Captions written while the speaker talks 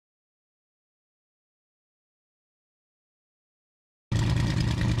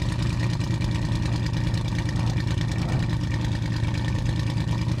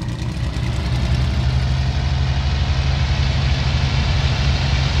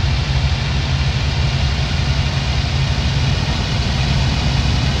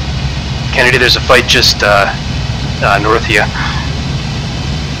Kennedy, there's a fight just north of you.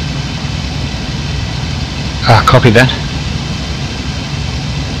 Copy that.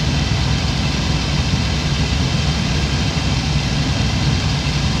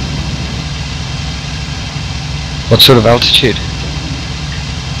 What sort of altitude?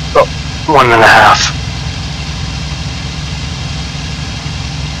 About 1.5.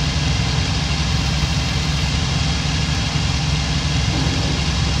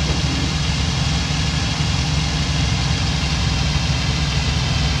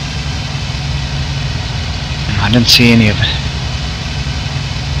 I didn't see any of it.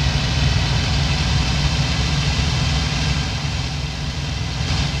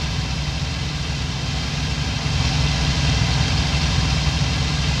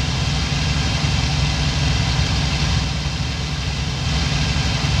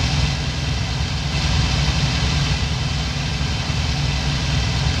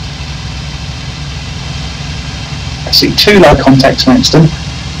 I see 2 light contacts, Manston.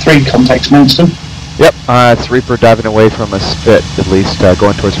 3 contacts, Manston. Yep, it's Reaper diving away from a spit, at least,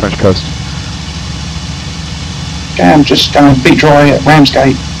 going towards French coast. Okay, I'm just going feet dry at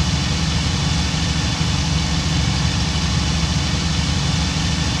Ramsgate.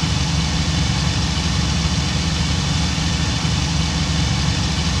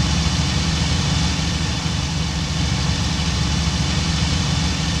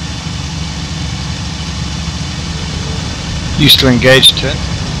 You still engaged to it?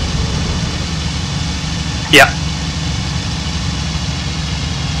 Yeah.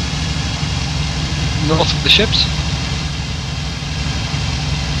 North of the ships?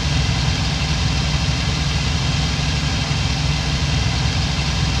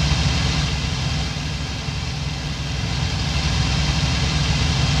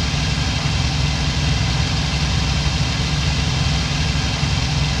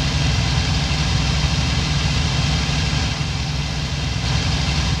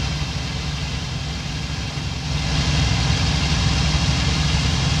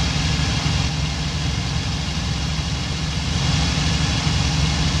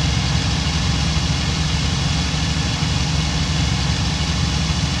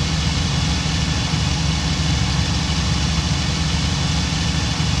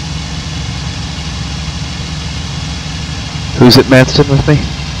 Who's at Manston with me?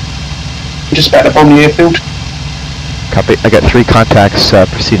 Just about to bomb the airfield. Copy. I got 3 contacts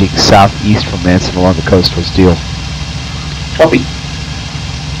proceeding southeast from Manston along the coast towards Deal. Copy.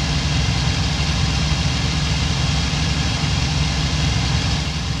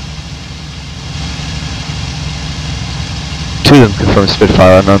 Two of them confirmed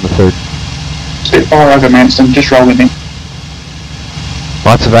Spitfire, unknown the third. Spitfire over Manston, just rolling in.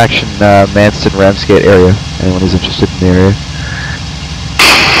 Lots of action, Manston, Ramsgate area. Anyone who's interested in the area.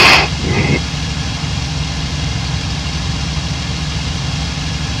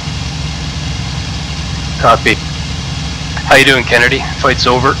 Copy. How you doing, Kennedy? Fight's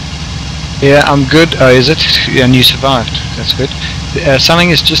over. Yeah, I'm good. Is it? And you survived. That's good. Something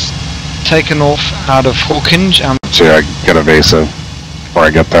is just taken off out of Hawkinge. So I get evasive before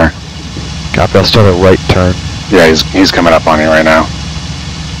I get there. Copy, I'll start a right turn. Yeah, he's coming up on you right now.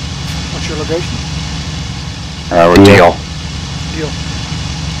 What's your location? We're Deal. Deal.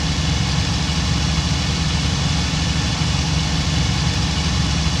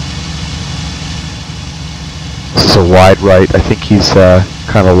 This is a wide right. I think he's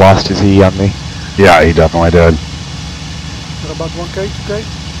kind of lost his E on me. Yeah, he definitely did. Got about 1K, 2K?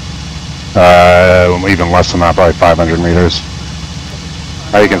 Even less than that, probably 500 meters.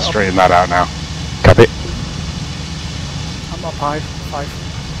 You can straighten that out now. Copy. I'm up high,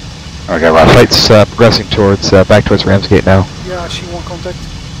 5. Okay, right. Flight's progressing towards, back towards Ramsgate now. Yeah, I see 1 contact.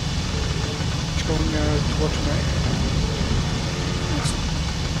 It's going towards me.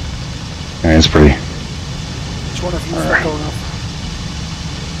 Yeah, he's pretty. It's one of you Alright. going up.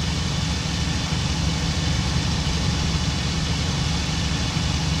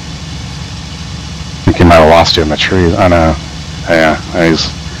 I think he might have lost you in the trees. I know. Yeah, he's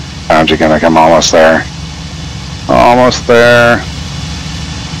found you again. Like I'm almost there. Almost there.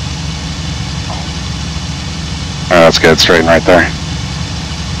 Alright, that's good. Straighten right there.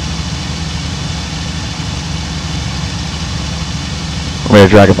 Want me to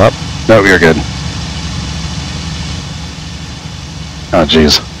drag him up? Nope, you're good. Oh,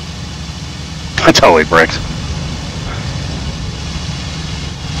 jeez. I totally bricked.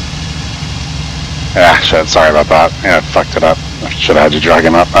 Yeah, shit, sorry about that. Yeah, I fucked it up. I should have had you drag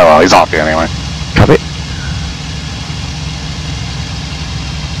him up. Oh well, he's off you anyway. Copy.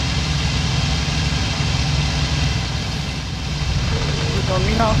 You on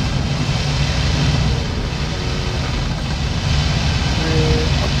me now?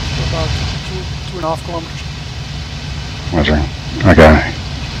 2.5 kilometers. Measuring. Okay.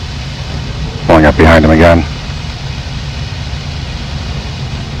 Pulling up behind him again.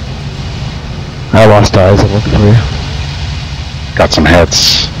 I lost eyes. I'm looking for you. Got some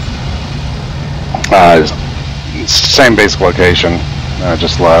hits. Same basic location,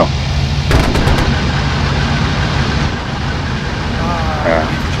 just low. Yeah.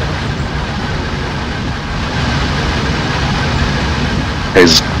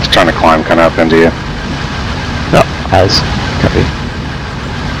 He's trying to climb kind of up into you. No, eyes. Copy.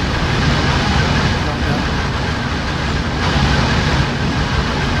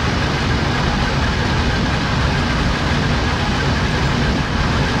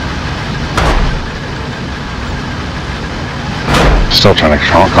 Still trying to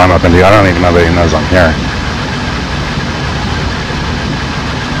climb up into you. I don't even know that he knows I'm here.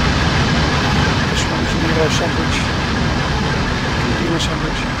 This one's near Sandwich. Near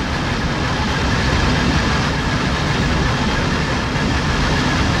Sandwich.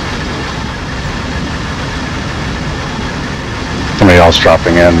 Somebody else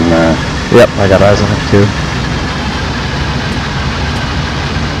dropping in. Yep, I got eyes on him too.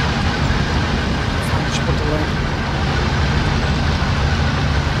 Spot the line.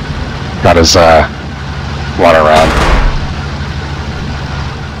 Got his water rod.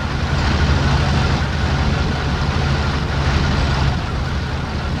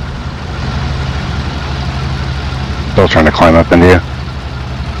 Still trying to climb up into you.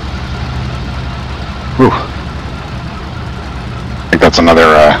 Whew. I think that's another,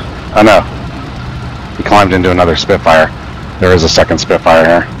 oh no. He climbed into another Spitfire. There is a second Spitfire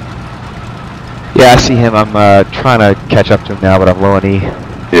here. Yeah, I see him. I'm trying to catch up to him now, but I'm low on E.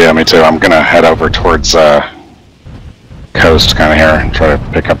 Yeah, me too. I'm gonna head over towards, coast kind of here and try to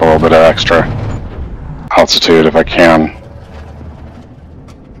pick up a little bit of extra altitude if I can.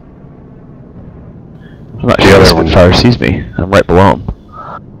 I'm not The sure other this one. Spitfire sees me. I'm right below him.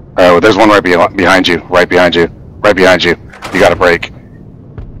 Oh, there's one right behind you. Right behind you. Right behind you. You gotta brake.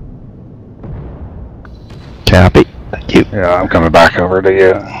 Copy. Thank you. Yeah, I'm coming back over to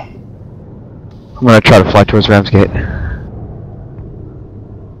you. I'm gonna try to fly towards Ramsgate.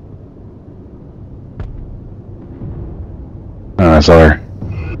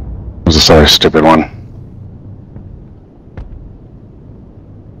 There's this other stupid one.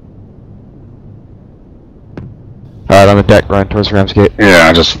 Alright, on the deck, running towards Ramsgate. Yeah,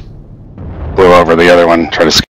 I just flew over the other one, tried to